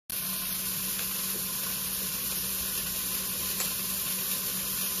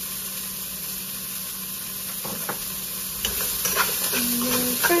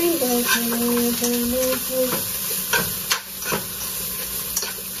We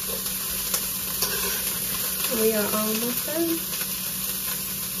are almost done.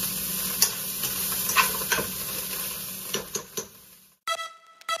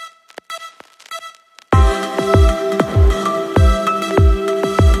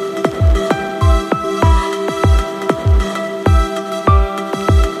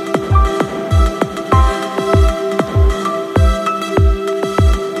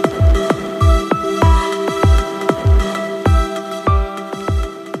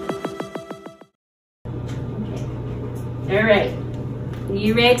 All right,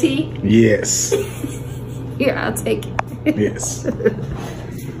 you ready? Yes. Here, I'll take it. Yes.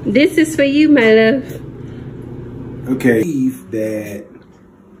 This is for you, my love. Okay. That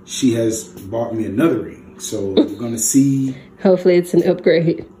she has bought me another ring, so we're gonna see. Hopefully, it's an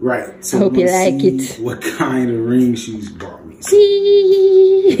upgrade. Right. So I hope you like it. What kind of ring she's bought me?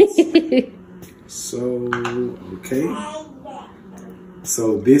 So okay.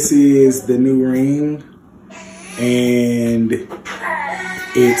 So this is the new ring. And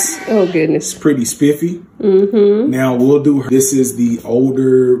it's goodness, pretty spiffy. Now we'll do this is the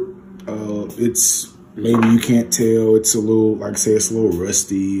older it's maybe you can't tell, it's a little, like I say, it's a little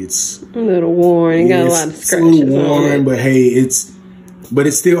rusty, it's a little worn and got a lot of scratches. It's a little worn, but hey, it's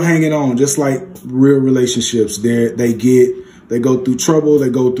still hanging on, just like real relationships. They go through trouble, they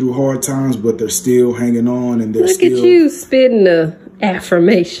go through hard times, but they're still hanging on, and they're Look at you spitting the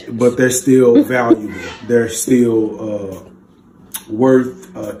affirmation. But they're still valuable. They're still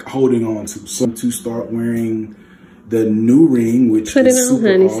worth holding on to. So to start wearing the new ring, which put it is on,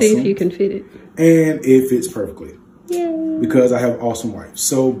 super honey. awesome, see if you can fit it, and it fits perfectly. Yay! Because I have an awesome wife.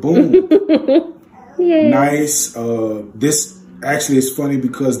 So boom, yay! Nice. This actually is funny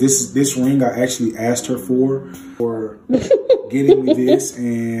because this ring I actually asked her for getting me this,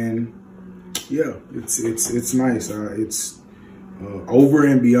 and yeah, it's nice. It's over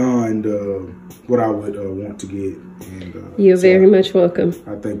and beyond what I would want to get. And you're very much welcome.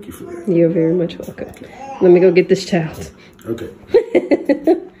 I thank you for that. You're very much welcome. Okay. Let me go get this child. Okay.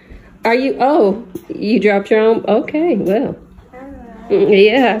 Are you? Oh, you dropped your own. Okay, well,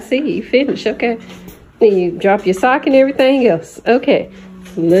 yeah, I see you finished. Okay, you drop your sock and everything else. Okay,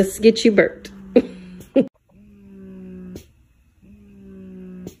 let's get you burped.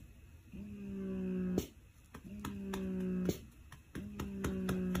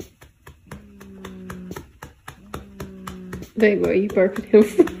 Baby, are you burping him?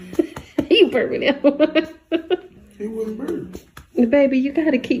 You burping him. He wasn't burped. Baby, you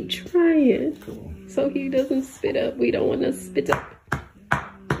gotta keep trying. Come on. So he doesn't spit up. We don't want to spit up.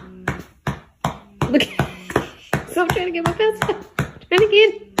 Look. So I'm trying to get my pencil. Trying to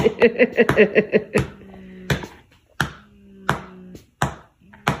get it.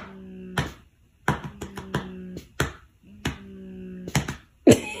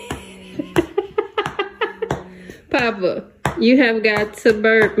 Papa, you have got to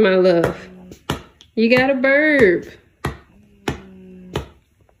burp, my love. You gotta burp.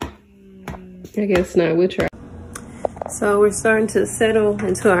 I guess not, we'll try. So we're starting to settle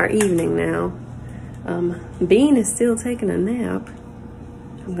into our evening now. Bean is still taking a nap.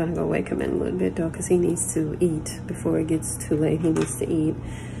 I'm gonna go wake him in a little bit though, because he needs to eat before it gets too late. He needs to eat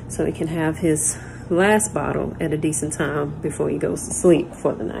so he can have his last bottle at a decent time before he goes to sleep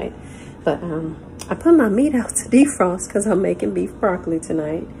for the night. But I put my meat out to defrost because I'm making beef broccoli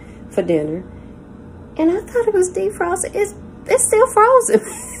tonight for dinner. And I thought it was defrosted. It's still frozen.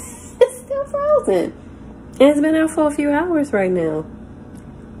 It's still frozen. And it's been out for a few hours right now.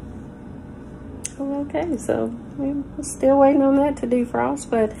 Okay, so we're still waiting on that to defrost.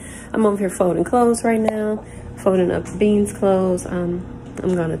 But I'm over here folding clothes right now. Folding up Bean's clothes. I'm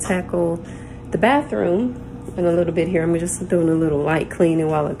going to tackle the bathroom in a little bit here. I'm just doing a little light cleaning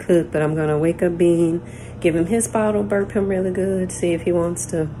while I cook. But I'm going to wake up Bean, give him his bottle, burp him really good, see if he wants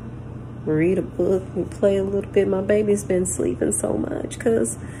to read a book and play a little bit. My baby's been sleeping so much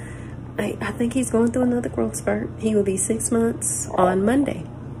because I think he's going through another growth spurt. He will be 6 months on Monday,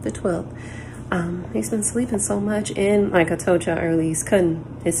 the 12th. He's been sleeping so much, and like I told y'all earlier, he's cutting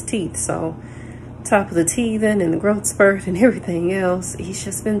his teeth. So top of the teething and the growth spurt and everything else, he's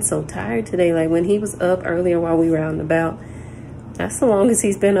just been so tired today. Like when he was up earlier while we were out and about, that's the longest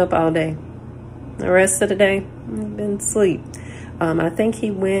he's been up all day. The rest of the day, he's been asleep. I think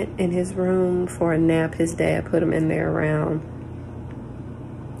he went in his room for a nap. His dad put him in there around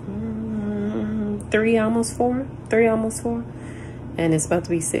 3, almost 4. And it's about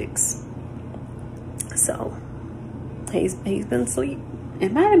to be 6. So he's been asleep.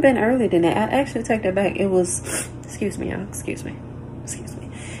 It might have been earlier than that. I actually take that back. It was, excuse me, y'all, excuse me.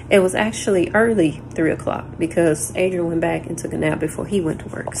 It was actually early 3 o'clock because Adrian went back and took a nap before he went to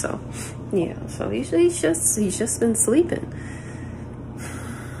work. So yeah, so he's just been sleeping.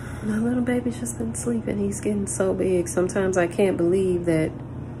 My little baby's just been sleeping. He's getting so big. Sometimes I can't believe that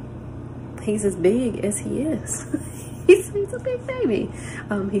he's as big as he is. He's a big baby.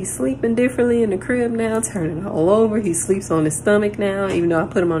 He's sleeping differently in the crib now, turning all over. He sleeps on his stomach now, even though I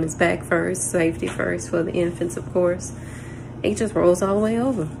put him on his back first, safety first for the infants, of course. He just rolls all the way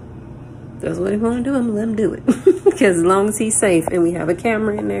over. That's what he want to do. I'm gonna let him do it. Because as long as he's safe, and we have a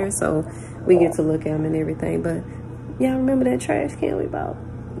camera in there, so we get to look at him and everything. But y'all remember that trash can we bought?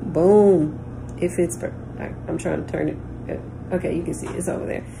 Boom. It fits I'm trying to turn it. Okay, you can see it's over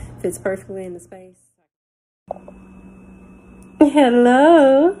there. Fits perfectly in the space.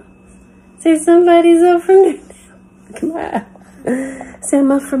 Hello. Say somebody's up from their nap. Come on. Say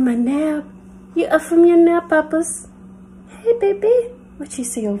I'm up from my nap. You up from your nap, Papas? Hey, baby. What you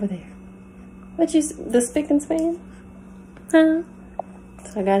see over there? What you see? The spick and span? Huh?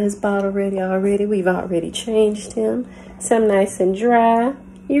 So I got his bottle ready already. We've already changed him. Some nice and dry.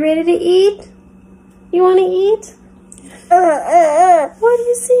 You ready to eat? You want to eat? What do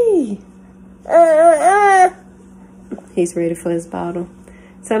you see? He's ready for his bottle.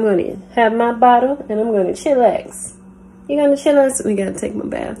 So I'm going to have my bottle and I'm going to chillax. You going to chillax? We got to take my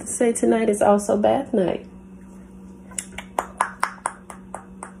bath. Say tonight is also bath night.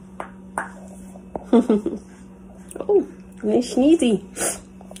 Oh, nice sneezy.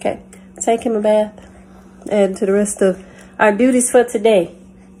 Okay, take him a bath. Add to the rest of our duties for today.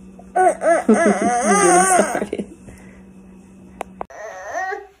 Get him started.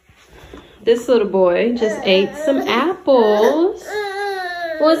 This little boy just ate some apples.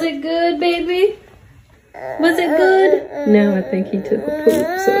 Was it good, baby? Was it good? Now I think he took a poop,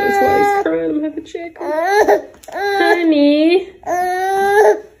 so that's why he's crying. I'm gonna have to check him. Honey.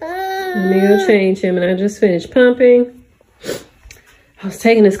 Let me go change him, and I just finished pumping. I was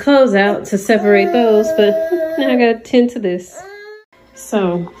taking his clothes out to separate those, but now I gotta tend to this.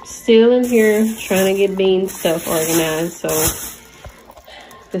 So, still in here trying to get Bean's stuff organized. So,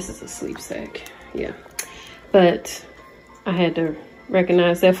 this is a sleep sack. Yeah. But I had to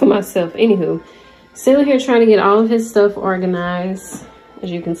recognize that for myself. Anywho, still here trying to get all of his stuff organized. As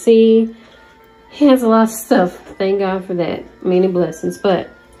you can see, he has a lot of stuff. Thank God for that. Many blessings. But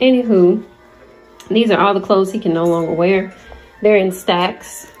anywho, these are all the clothes he can no longer wear. They're in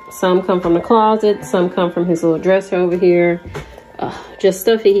stacks. Some come from the closet. Some come from his little dresser over here. Just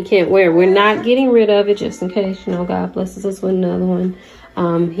stuff that he can't wear. We're not getting rid of it just in case, you know, God blesses us with another one.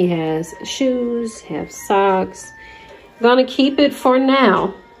 He has shoes, have socks. Gonna keep it for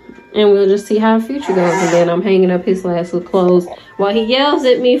now. And we'll just see how the future goes. And then I'm hanging up his last little clothes while he yells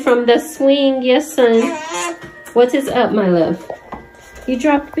at me from the swing. Yes, son. What is up, my love? You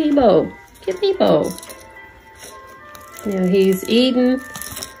dropped Bebo. Get Bebo. Yeah, he's eating.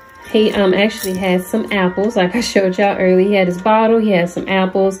 He actually had some apples, like I showed y'all earlier. He had his bottle, he had some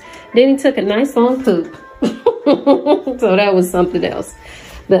apples. Then he took a nice long poop. So that was something else.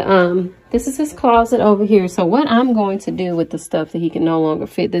 But this is his closet over here. So what I'm going to do with the stuff that he can no longer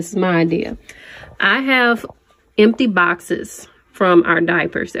fit, this is my idea. I have empty boxes from our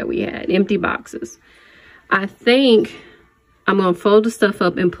diapers that we had, empty boxes. I think I'm gonna fold the stuff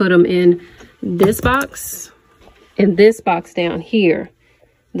up and put them in this box and this box down here.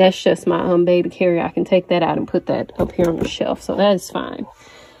 That's just my baby carrier. I can take that out and put that up here on the shelf. So that is fine.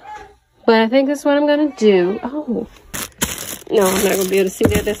 But I think that's what I'm going to do. Oh, no, I'm not going to be able to see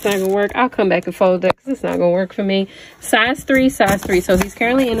that. That's not going to work. I'll come back and fold that because it's not going to work for me. Size 3, size 3. So he's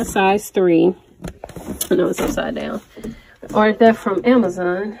currently in a size 3. I know it's upside down. Ordered that from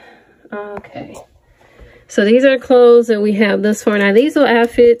Amazon. Okay. So these are clothes that we have thus far. Now, these are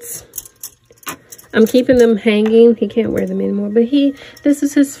outfits. I'm keeping them hanging. He can't wear them anymore. But this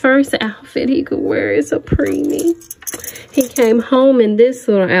is his first outfit he could wear. It's a preemie. He came home in this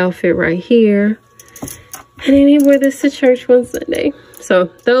little outfit right here. And then he wore this to church one Sunday.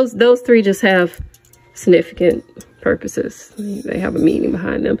 So those three just have significant purposes. They have a meaning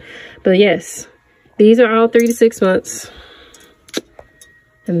behind them. But yes, these are all 3 to 6 months.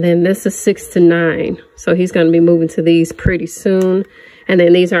 And then this is 6 to 9. So he's going to be moving to these pretty soon. And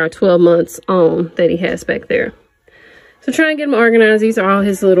then these are 12 months on that he has back there. So try and get them organized. These are all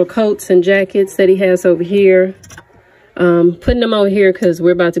his little coats and jackets that he has over here. Putting them over here because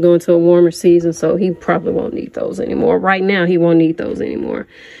we're about to go into a warmer season. So he probably won't need those anymore. Right now, he won't need those anymore.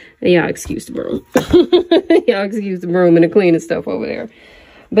 And y'all excuse the broom. Y'all excuse the broom and the cleaning stuff over there.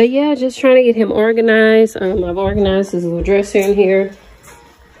 But yeah, just trying to get him organized. I've organized his little dresser in here.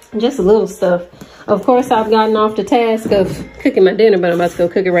 Just a little stuff. Of course, I've gotten off the task of cooking my dinner, but I'm about to go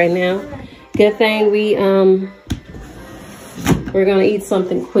cook it right now. Good thing we're gonna eat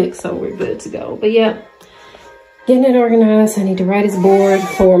something quick, so we're good to go. But yeah, getting it organized. I need to write his board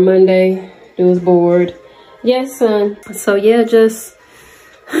for Monday, do his board. Yes, son. So yeah, just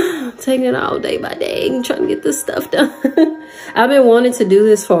taking it all day by day and trying to get this stuff done. I've been wanting to do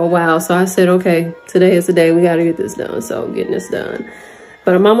this for a while, so I said, okay, today is the day we gotta get this done. So getting this done.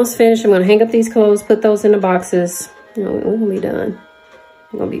 But I'm almost finished. I'm gonna hang up these clothes, put those in the boxes. You know, we're gonna be done.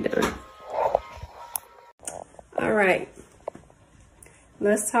 We're gonna be done. All right,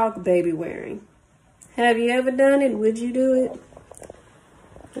 let's talk baby wearing. Have you ever done it? Would you do it?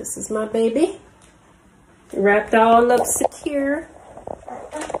 This is my baby. Wrapped all up secure.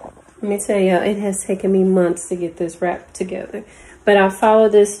 Let me tell you, it has taken me months to get this wrapped together. But I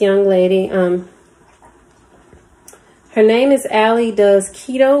followed this young lady. Her name is Allie Does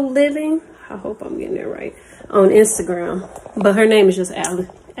Keto Living. I hope I'm getting it right. On Instagram. But her name is just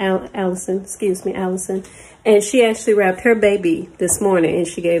Allison. Excuse me, Allison. And she actually wrapped her baby this morning. And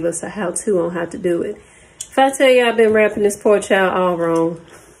she gave us a how-to on how to do it. If I tell you I've been wrapping this poor child all wrong.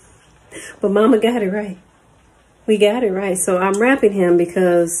 But Mama got it right. We got it right. So I'm wrapping him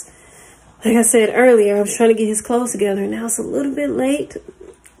because, like I said earlier, I was trying to get his clothes together. And now it's a little bit late.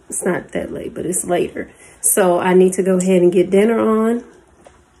 It's not that late, but it's later. So I need to go ahead and get dinner on.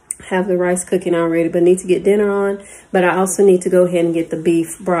 Have the rice cooking already, but need to get dinner on. But I also need to go ahead and get the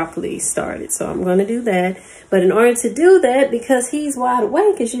beef broccoli started. So I'm going to do that. But in order to do that, because he's wide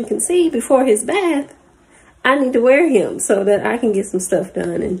awake, as you can see, before his bath, I need to wear him so that I can get some stuff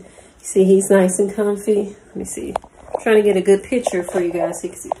done. And you see, he's nice and comfy. Let me see. I'm trying to get a good picture for you guys so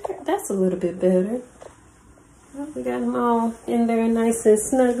you can see. That's a little bit better. Well, we got him all in there nice and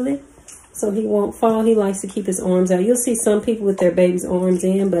snugly, so he won't fall. He likes to keep his arms out. You'll see some people with their baby's arms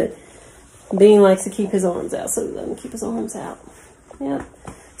in, but Bean likes to keep his arms out, so we let him keep his arms out. Yeah.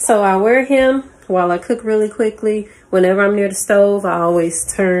 So I wear him while I cook really quickly. Whenever I'm near the stove, I always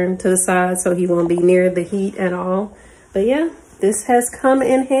turn to the side so he won't be near the heat at all. But yeah, this has come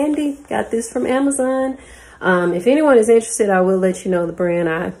in handy. Got this from Amazon. If anyone is interested, I will let you know the brand.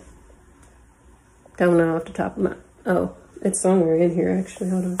 I don't know off the top of my... Oh, it's somewhere in here,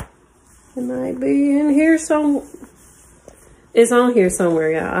 actually. Hold on. It might be in here somewhere. It's on here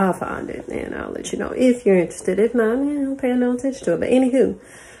somewhere, y'all. I'll find it and I'll let you know if you're interested. If not, don't pay no attention to it. But anywho,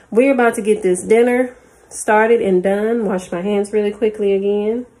 we're about to get this dinner started and done. Wash my hands really quickly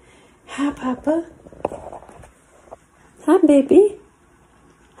again. Hi, Papa. Hi, baby.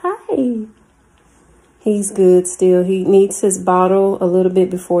 Hi. He's good still. He needs his bottle a little bit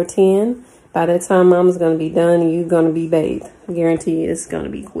before 10. By that time, Mama's going to be done and you're going to be bathed. I guarantee you it's going to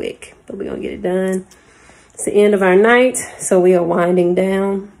be quick. But we're going to get it done. It's the end of our night, so we are winding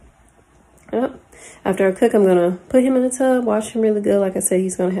down. Oh, after I cook, I'm going to put him in the tub, wash him really good. Like I said,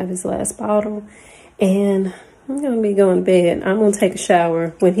 he's going to have his last bottle. And I'm going to be going to bed. I'm going to take a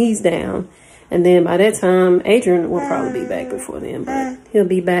shower when he's down. And then by that time, Adrian will probably be back before then. But he'll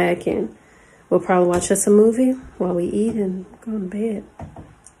be back and we'll probably watch us a movie while we eat and go to bed.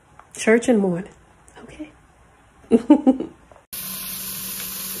 Church and morning. Okay.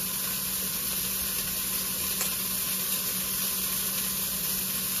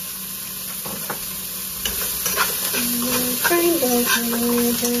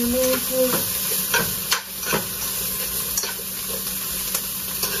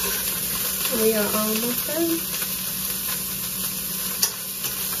 We are almost done.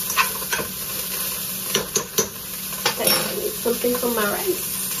 Okay, I need something for my rice.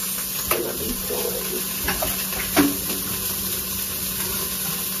 I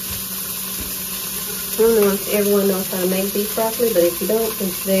don't know if everyone knows how to make beef broccoli, but if you don't,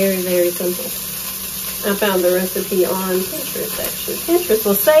 it's very, very simple. I found the recipe on Pinterest, actually. Pinterest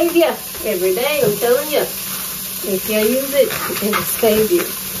will save you every day, I'm telling you. If you use it, it will save you.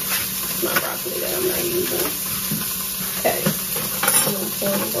 My broccoli that I'm not using. Okay. I'm going to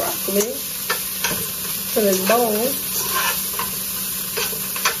pour the broccoli to this bowl.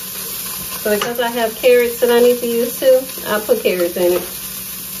 So because I have carrots that I need to use too, I'll put carrots in it.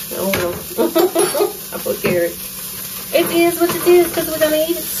 Oh no. I put carrots. It is what it is because we're going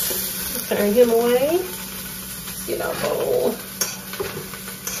to eat it. Turn him away. Get our bowl.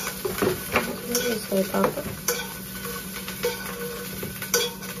 This way, Papa.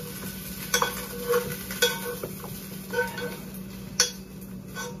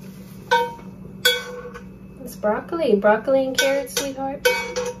 It's broccoli and carrots, sweetheart.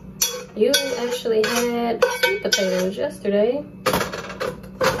 You actually had sweet potatoes yesterday.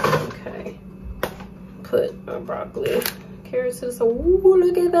 Okay. Put our broccoli. Carrots is so, ooh,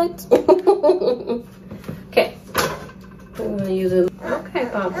 look at that. Okay. I'm gonna use it. Okay,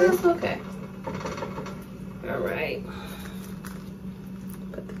 Papa, it's okay. All right.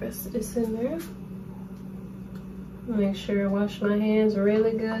 Put the rest of this in there. Make sure I wash my hands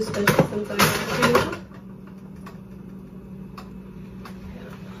really good, especially since I got you.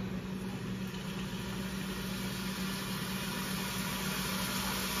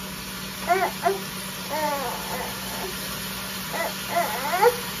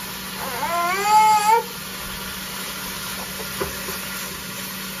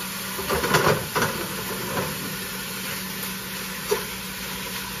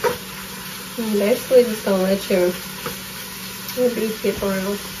 And basically just gonna let your beef get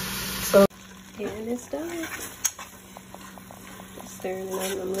brown. So, and it's done. Stirring it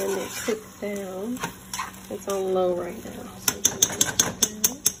up, I'm letting it cook down. It's on low right now. So I'm gonna let it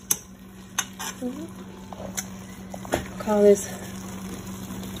down. Call this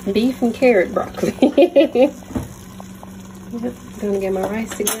beef and carrot broccoli. Yep, gonna get my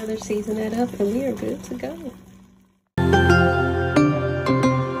rice together, season that up, and we are good to go.